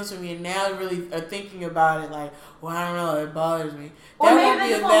have feelings for me and now really are thinking about it like, well, I don't know, it bothers me. Or maybe they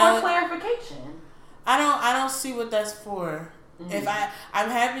just want more clarification. I don't see what that's for. If I'm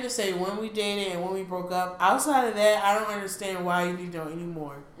happy to say when we dated and when we broke up. Outside of that, I don't understand why you need to know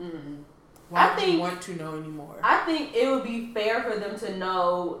anymore. Why do you want to know anymore? I think it would be fair for them to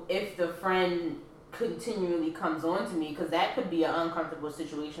know if the friend continually comes on to me, because that could be an uncomfortable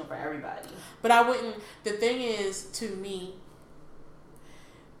situation for everybody. But I wouldn't. The thing is, to me,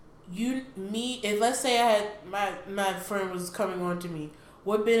 if let's say I had my friend was coming on to me,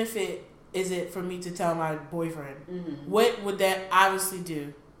 what benefit is it for me to tell my boyfriend? What would that obviously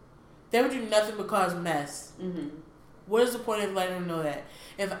do? That would do nothing but cause mess. What is the point of letting him know that?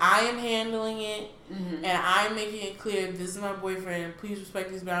 If I am handling it and I'm making it clear, this is my boyfriend, please respect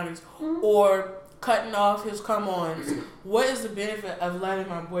these boundaries, or cutting off his come-ons, what is the benefit of letting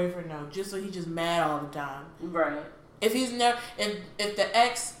my boyfriend know just so he's just mad all the time? Right. If he's never, if the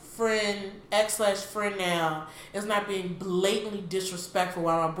ex-friend now is not being blatantly disrespectful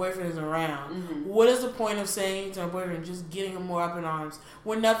while my boyfriend is around, what is the point of saying to my boyfriend, just getting him more up in arms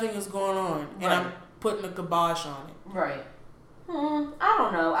when nothing is going on and I'm putting a kibosh on it? Right. I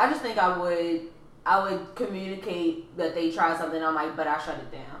don't know. I just think I would communicate that they tried something. I'm like, but I shut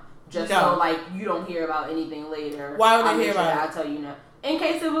it down. Just so, like, you don't hear about anything later. Why would they hear about it? I'll tell you now. In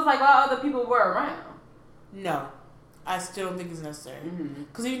case it was like while other people were around. No. I still don't think it's necessary.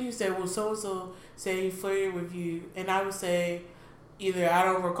 Because even if you say, well, so-and-so said he flirted with you, and I would say, either I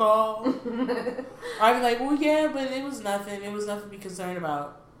don't recall, or I'd be like, well, yeah, but it was nothing. It was nothing to be concerned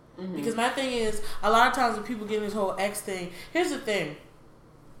about. Because my thing is, a lot of times when people get in this whole ex thing, here's the thing.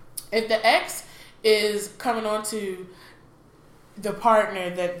 If the ex is coming on to the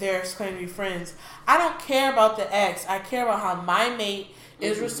partner that they're claiming to be friends, I don't care about the ex. I care about how my mate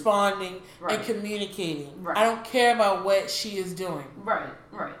is responding and communicating. I don't care about what she is doing. Right.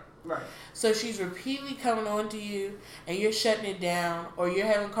 So she's repeatedly coming on to you and you're shutting it down, or you're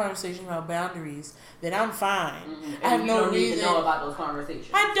having a conversation about boundaries, then I'm fine. I have no reason to know about those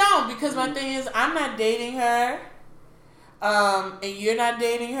conversations. I don't, because my thing is, I'm not dating her, and you're not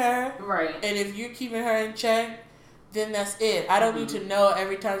dating her. Right. And if you're keeping her in check, then that's it. I don't need to know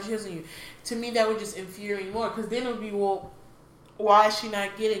every time she hears you. To me, that would just infuriate me more, because then it would be, well, why is she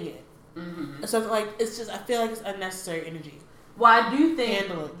not getting it? So, like, it's just, I feel like it's unnecessary energy. Well, I do think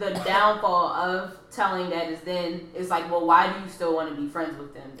the downfall of telling that is then, it's like, well, why do you still want to be friends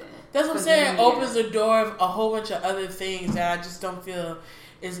with them then? That's what I'm saying. It opens the door of a whole bunch of other things that I just don't feel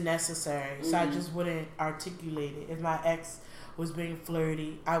is necessary. So I just wouldn't articulate it. If my ex was being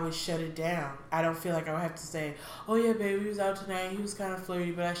flirty, I would shut it down. I don't feel like I would have to say, oh yeah, baby, he was out tonight, he was kind of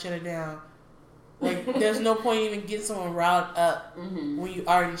flirty, but I shut it down. Like, there's no point even getting someone riled up when you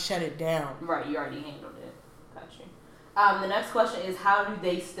already shut it down. Right, you already handled it. Got you. The next question is, how do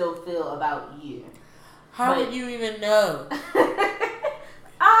they still feel about you? How would you even know?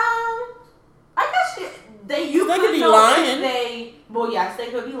 I guess you they could be know lying. Well, yes,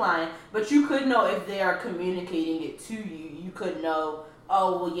 they could be lying, but you could know if they are communicating it to you. You could know,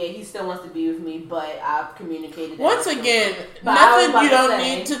 oh, well, yeah, he still wants to be with me, but I've communicated that. Once again, nothing you don't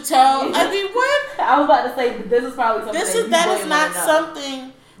need to tell. I mean, what? I was about to say, this is probably something that is not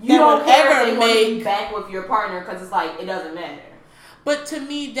something you don't care if they want to be back with your partner, because it's like, it doesn't matter. But to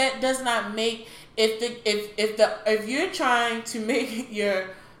me, that does not make, if you're trying to make your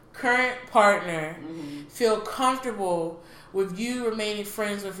current partner feel comfortable with you remaining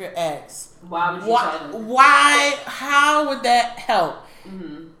friends with your ex, why would you try them? Why? How would that help?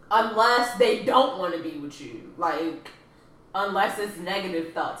 Unless they don't want to be with you, like, unless it's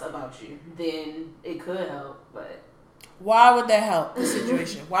negative thoughts about you, then it could help. But why would that help the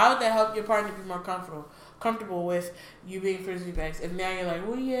situation? Why would that help your partner be more comfortable with you being friends with your ex? If now you're like,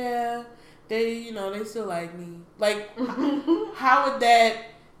 well, yeah, they still like me. Like, how would that?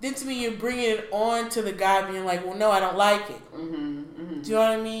 Then to me, you're bringing it on to the guy being like, well, no, I don't like it. Do you know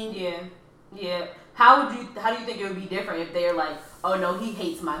what I mean? Yeah. How do you think it would be different if they're like, oh no, he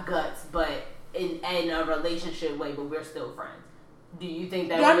hates my guts, but in a relationship way, but we're still friends? Do you think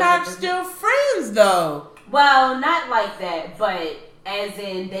that you're not still friends though? Well, not like that, but as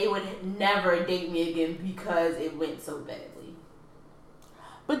in they would never date me again because it went so badly.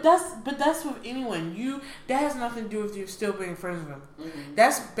 But that's with anyone. That has nothing to do with you still being friends with them.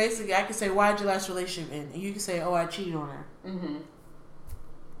 That's basically, I can say, why did your last relationship end? And you can say, oh, I cheated on her.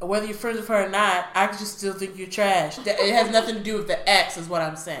 Whether you're friends with her or not, I just still think you're trash. It has nothing to do with the ex, is what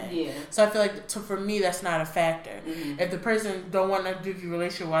I'm saying. Yeah. So I feel like for me, that's not a factor. If the person don't want to do your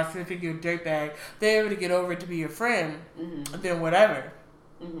relationship, well, I still think you're a dirtbag, they're able to get over it to be your friend, then whatever.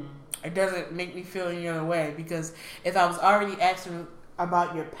 It doesn't make me feel any other way, because if I was already asking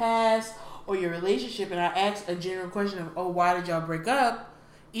about your past or your relationship and I asked a general question of, oh, why did y'all break up?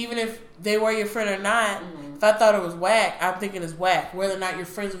 even if they were your friend or not, if I thought it was whack, I'm thinking it's whack. Whether or not you're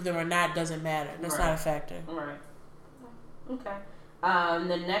friends with them or not doesn't matter. That's not a factor. Right. Okay.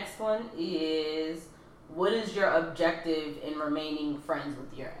 The next one is, what is your objective in remaining friends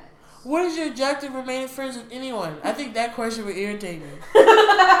with your ex? What is your objective remaining friends with anyone? I think that question would irritate me.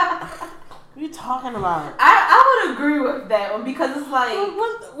 What are you talking about? I would agree with that one because it's like,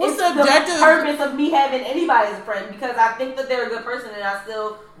 what's the objective? The purpose of me having anybody as a friend, because I think that they're a good person and I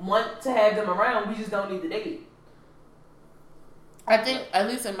still want to have them around. We just don't need to date. I think, at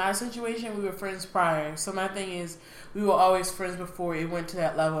least in my situation, we were friends prior. So my thing is, we were always friends before it went to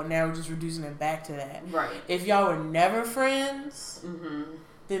that level. Now we're just reducing it back to that. Right. If y'all were never friends,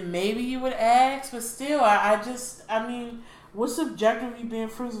 then maybe you would ask. But still, I mean, what's the objective of you being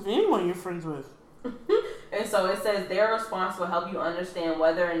friends with anyone you're friends with? And so it says their response will help you understand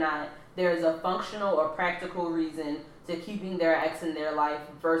whether or not there is a functional or practical reason to keeping their ex in their life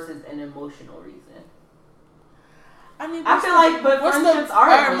versus an emotional reason. I mean, I feel like, but friendships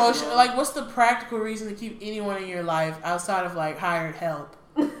are emotional. Like, what's the practical reason to keep anyone in your life outside of like hired help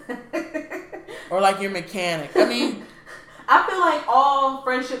or like your mechanic? I mean, I feel like all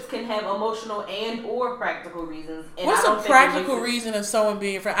friendships can have emotional and or practical reasons. And what's the practical reason of someone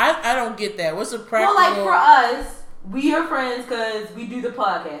being a friend? I don't get that. What's the practical? Well, like for us, we are friends because we do the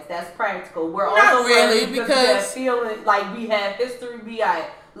podcast. That's practical. We're also not really friends because we have feeling like we have history. We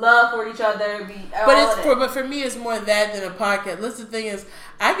got love for each other. But for me, it's more that than a podcast. Listen, the thing is,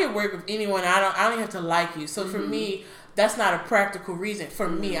 I can work with anyone. I don't even have to like you. So for me, that's not a practical reason. For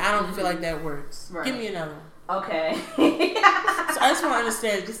me, I don't feel like that works. Right. Give me another one. Okay. So I just want to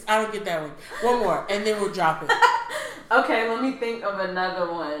understand. I don't get that one. One more, and then we'll drop it. Okay, let me think of another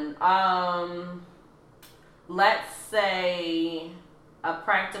one. Let's say a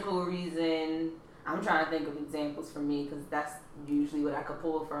practical reason. I'm trying to think of examples for me because that's usually what I could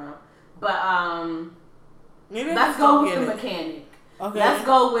pull from. But let's go with the mechanic. Okay. Let's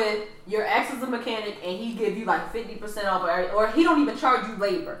go with your ex is a mechanic and he give you like 50% off, or he don't even charge you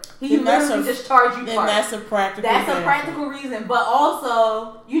labor. He literally just charge you parts. That's a practical. That's a practical reason. But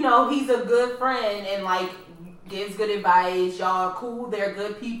also, he's a good friend and like gives good advice. Y'all are cool. They're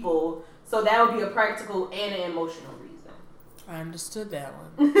good people. So that would be a practical and an emotional reason. I understood that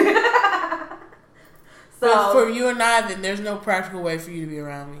one. So but for you and I, then there's no practical way for you to be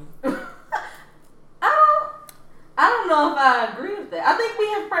around me. I don't know if I agree with that. I think we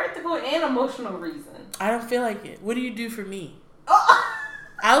have practical and emotional reasons. I don't feel like it. What do you do for me?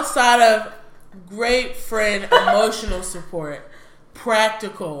 Outside of great friend, emotional support,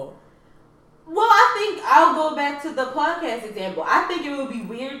 practical. Well, I think I'll go back to the podcast example. I think it would be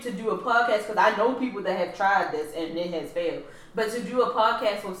weird to do a podcast because I know people that have tried this and it has failed. But to do a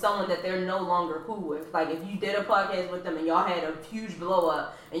podcast with someone that they're no longer cool with, like if you did a podcast with them and y'all had a huge blow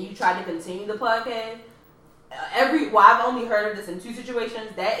up and you tried to continue the podcast, I've only heard of this in 2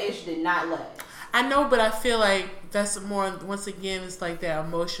 situations. That ish did not last. I know, but I feel like that's more, once again, it's like that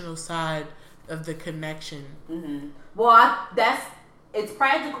emotional side of the connection. Mm-hmm. Well, it's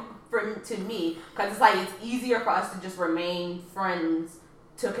practical to me because it's like it's easier for us to just remain friends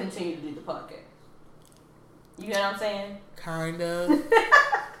to continue to do the podcast. You know what I'm saying? Kind of.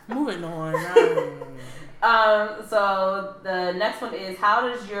 Moving on. So the next one is how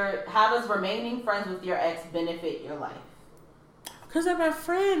does remaining friends with your ex benefit your life? Because I'm my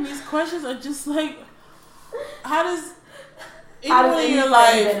friend. These questions are just like, how does anyone in your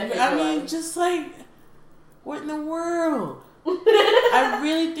life? I mean, just like, what in the world? I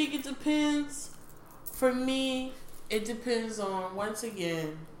really think it depends. For me, it depends on, once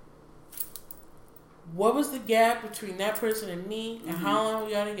again, what was the gap between that person and me, and how long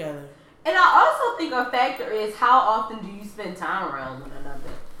we got together. And I also think a factor is how often do you spend time around one another?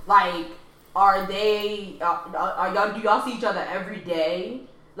 Like, do y'all see each other every day?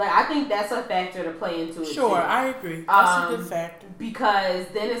 Like, I think that's a factor to play into it. Sure, too. I agree. That's a good factor. Because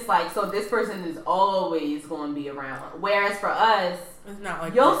then it's like, so this person is always going to be around. Whereas for us, it's not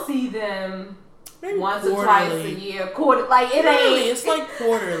like you'll see them maybe once quarterly. Or twice a year, like it ain't. It's like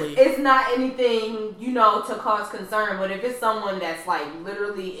quarterly. It's not anything, to cause concern. But if it's someone that's like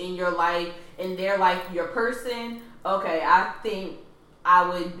literally in your life and they're like your person, okay, I think I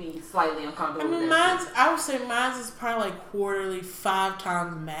would be slightly uncomfortable. I mean, I would say mine's is probably like quarterly, 5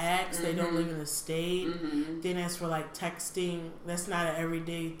 times max. They don't live in the state. Then as for like texting, that's not an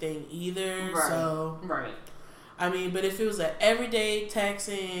everyday thing either. Right. So right. I mean, but if it was an everyday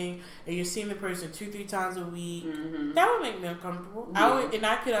texting and you're seeing the person 2-3 times a week, that would make me uncomfortable. Yeah.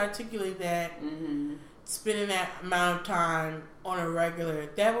 I could articulate that. Spending that amount of time on a regular,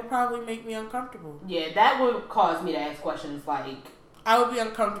 that would probably make me uncomfortable. Yeah, that would cause me to ask questions like, I would be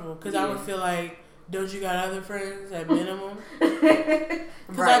uncomfortable because I would feel like, don't you got other friends at minimum?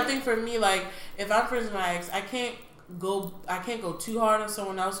 Because I think for me, like, if I'm friends with my ex, I can't go too hard on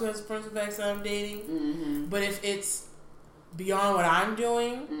someone else who has friends with ex that I'm dating. Mm-hmm. But if it's beyond what I'm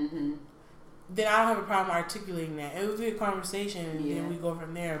doing, mm-hmm. then I don't have a problem articulating that. It would be a conversation, and then we go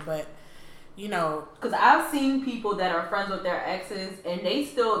from there. But you know, because I've seen people that are friends with their exes, and they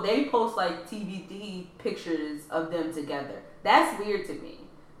post like TBD pictures of them together. That's weird to me.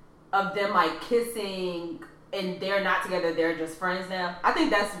 Of them like kissing, and they're not together; they're just friends now. I think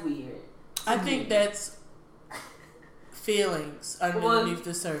that's weird. I think that's feelings underneath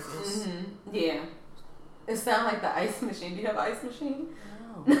the surface. Mm-hmm. Yeah, it sounds like the ice machine. Do you have an ice machine?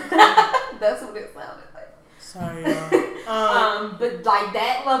 No. That's what it sounded like. Sorry, y'all. But like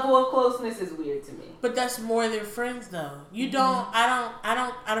that level of closeness is weird to me. But that's more than friends, though. You mm-hmm. don't.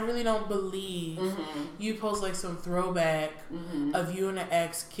 I really don't believe mm-hmm. you post like some throwback mm-hmm. of you and the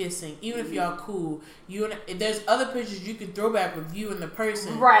ex kissing, even mm-hmm. if y'all cool. There's other pictures you can throw back with you and the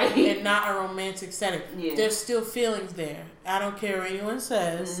person, right? And not a romantic setting. Yeah. There's still feelings there. I don't care what anyone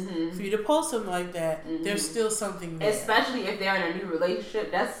says. Mm-hmm. For you to post something like that, mm-hmm. there's still something there. Especially if they're in a new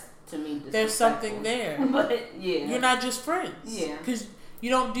relationship. That's to me. There's something there. But yeah, you're not just friends. Yeah, because you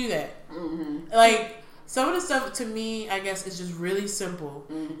don't do that. Mm-hmm. Like. Some of the stuff to me, I guess, is just really simple.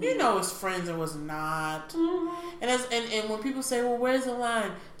 Mm-hmm. You know, it's friends and what's not. Mm-hmm. And when people say, "Well, where's the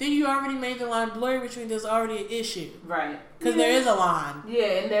line?" Then you already made the line blurry between. There's already an issue, right? Because there is a line. Yeah,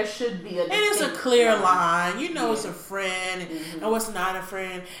 and there should be a. And it's a clear line. You know, it's a friend and what's not a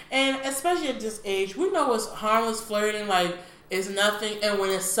friend. And especially at this age, we know what's harmless flirting like is nothing, and when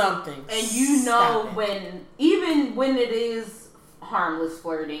it's something. And you know even when it is harmless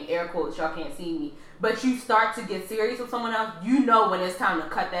flirting, air quotes, y'all can't see me. But you start to get serious with someone else, you know when it's time to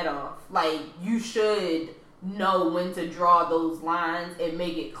cut that off. Like, you should know when to draw those lines and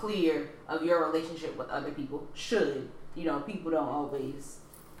make it clear of your relationship with other people. Should. You know, people don't always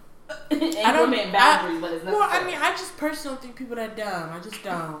implement boundaries when it's necessary. Well, I mean, I just personally don't think people that dumb. I just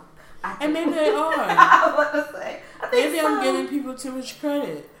don't. And maybe they are. I was about to say. Maybe I'm giving people too much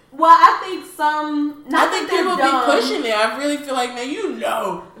credit. Well, I think I think people dumb. Be pushing it. I really feel like, man, you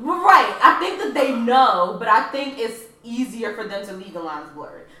know. Right. I think that they know, but I think it's easier for them to leave the lines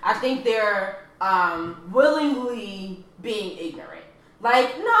blurred. I think they're willingly being ignorant.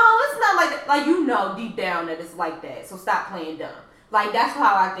 Like, no, it's not like that. Like, you know deep down that it's like that, so stop playing dumb. Like, that's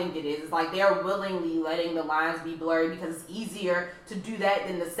how I think it is. It's like they're willingly letting the lines be blurred because it's easier to do that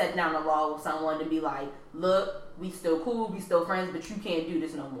than to set down the law with someone to be like, look, we still cool, we still friends, but you can't do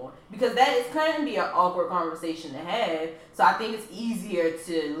this no more. Because that is kind of be an awkward conversation to have. So I think it's easier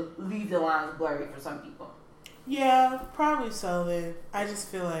to leave the lines blurry for some people. Yeah, probably so then. I just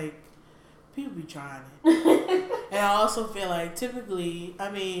feel like people be trying it. And I also feel like typically,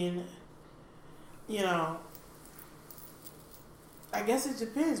 I mean, you know, I guess it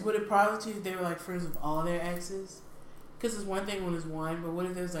depends. Would it bother you if they were like friends with all their exes? Because it's one thing when it's one, but what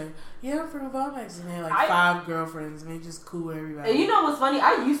if there's like, yeah, I'm friends with all my exes, and they had like 5 girlfriends, and they just cool with everybody. And you know what's funny?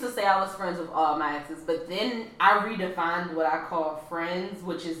 I used to say I was friends with all my exes, but then I redefined what I call friends,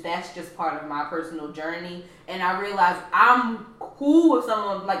 which is that's just part of my personal journey. And I realized I'm cool with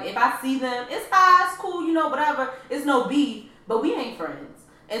someone. Like, if I see them, it's hi, it's cool, you know, whatever. It's no beef, but we ain't friends.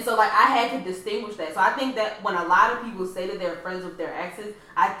 And so, like, I had to distinguish that. So I think that when a lot of people say that they're friends with their exes,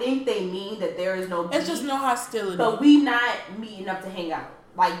 I think they mean that there is no beef. It's just no hostility. But we not meeting up to hang out.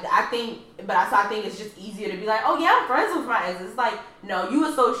 Like, I think it's just easier to be like, oh, yeah, I'm friends with my exes. It's like, no, you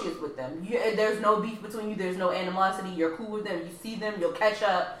associates with them. There's no beef between you. There's no animosity. You're cool with them. You see them. You'll catch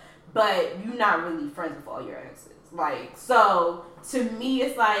up. But you're not really friends with all your exes. Like, so, to me,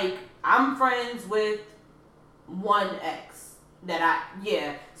 it's like, I'm friends with one ex.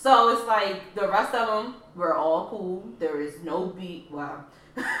 So it's like the rest of them, we're all cool. There is no beef. Wow.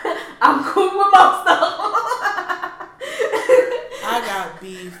 I'm cool with most of them. I got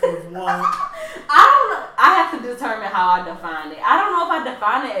beef with one. I don't know. I have to determine how I define it. I don't know if I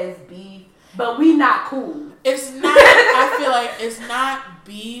define it as beef, but we not cool. It's not, I feel like it's not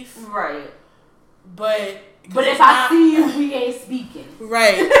beef. Right. But if I see you, we ain't speaking.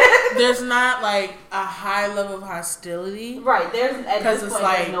 Right. There's not like a high level of hostility. Right. Because it's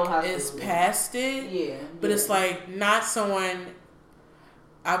like no hostility. It's past it. Yeah. But it's like not someone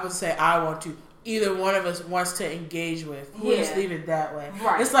I would say I want to. Either one of us wants to engage with. We'll just leave it that way.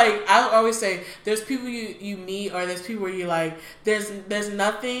 Right. It's like I always say, there's people you meet, or there's people where you're like, there's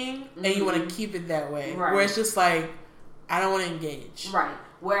nothing, and you want to keep it that way. Right. Where it's just like, I don't want to engage. Right.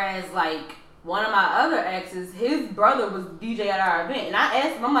 Whereas like one of my other exes, his brother was DJ at our event, and I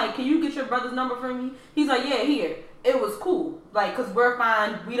asked him, I'm like, can you get your brother's number for me? He's like, yeah, here. it was cool. Like, because we're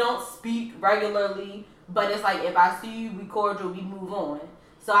fine. We don't speak regularly. But it's like, if I see you, we cordial, we move on.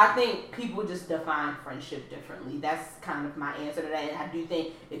 So I think people just define friendship differently. That's kind of my answer to that. And I do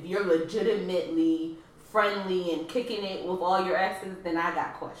think if you're legitimately friendly and kicking it with all your exes, then I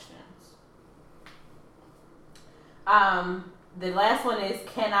got questions. The last one is,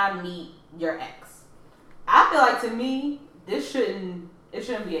 can I meet your ex? I feel like, to me, it shouldn't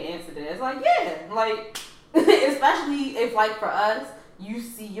be an answer to that. It's like, yeah, like, especially if, like, for us,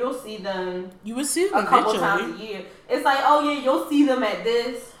 you'll see them. You would see them a couple times a year. It's like, oh yeah, you'll see them at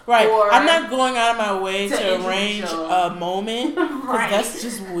this. Right. Or I'm not going out of my way to arrange a moment. Right. That's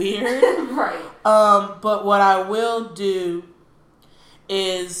just weird. Right. But what I will do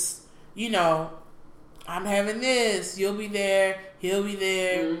is, I'm having this. You'll be there. He'll be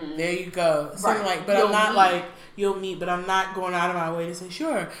there. Mm-hmm. There you go. Something like, but I'm not like, you'll meet, but I'm not going out of my way to say,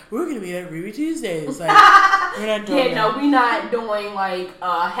 sure, we're going to meet at Ruby Tuesdays. Like, we're not doing that. We're not doing like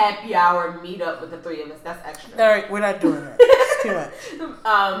a happy hour meetup with the three of us. That's extra. All right, we're not doing that. It's too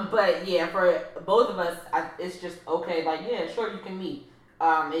much. But yeah, for both of us, it's just okay. Like, yeah, sure, you can meet.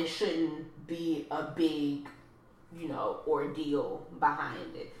 It shouldn't be a big, ordeal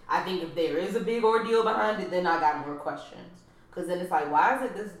behind it. I think if there is a big ordeal behind it, then I got more questions. Because then it's like, why is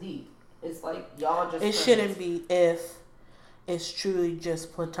it this deep? It's like, y'all just... It friends. Shouldn't be if it's truly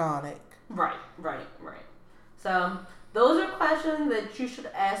just platonic. Right. So, those are questions that you should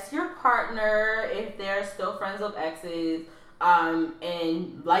ask your partner if they're still friends with exes.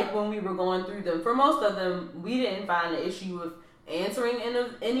 And like when we were going through them, for most of them, we didn't find an issue with answering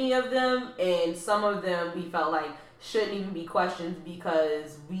any of them. And some of them we felt like shouldn't even be questions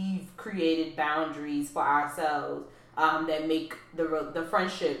because we've created boundaries for ourselves. That make the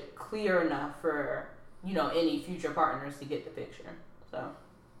friendship clear enough for any future partners to get the picture. So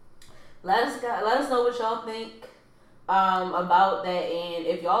let us know what y'all think about that, and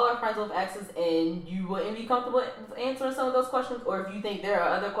if y'all are friends with exes and you wouldn't be comfortable answering some of those questions, or if you think there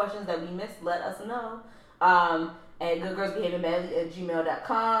are other questions that we missed, let us know at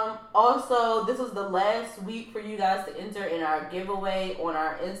goodgirlsbehavingbadly@gmail.com. Also, this was the last week for you guys to enter in our giveaway on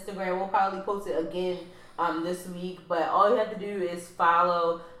our Instagram. We'll probably post it again this week, but all you have to do is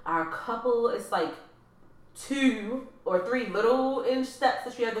follow our couple. It's like 2 or 3 little inch steps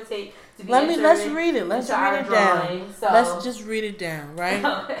that you have to take to be let's read it. Let's read it down. So, let's just read it down, right?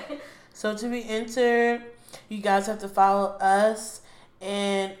 Okay. So to be entered, you guys have to follow us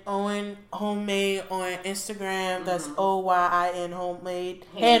and Owen Homemade on Instagram. That's OYIN Homemade.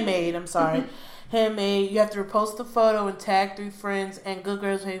 Handmade. I'm sorry. Handmade. You have to repost the photo and tag 3 friends and Good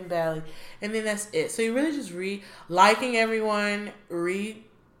Girls Behaving Badly. And then that's it. So you really just liking everyone,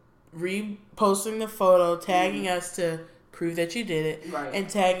 reposting the photo, tagging us to prove that you did it, right, and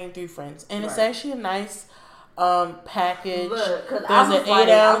tagging 3 friends. And it's actually a nice package. Look, there's an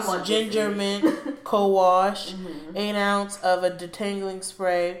 8-ounce ginger mint co-wash, 8 ounce of a detangling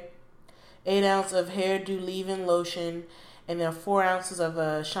spray, 8 ounce of hairdo leave-in lotion, and there are 4 ounces of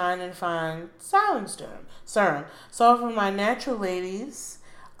a Shine and Fine styling serum. So for my natural ladies,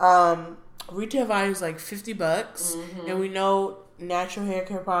 retail value is like $50, and we know natural hair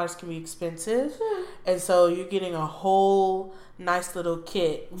care products can be expensive, and so you're getting a whole nice little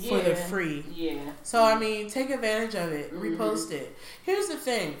kit for the free. Yeah. So I mean, take advantage of it. Repost it. Here's the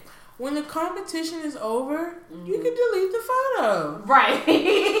thing. When the competition is over, you can delete the photo. Right.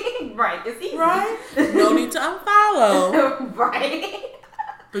 Right. It's easy. Right? No need to unfollow. Right.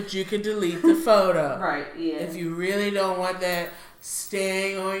 But you can delete the photo. Right, yeah. If you really don't want that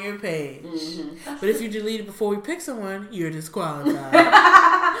staying on your page. But if you delete it before we pick someone, you're disqualified.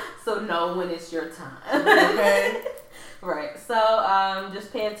 So know when it's your time. Okay. Right. So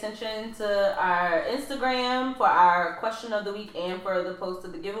just pay attention to our Instagram for our question of the week and for the post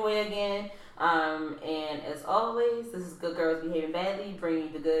of the giveaway again. And as always, this is Good Girls Behaving Badly, bringing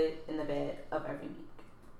you the good and the bad of every week.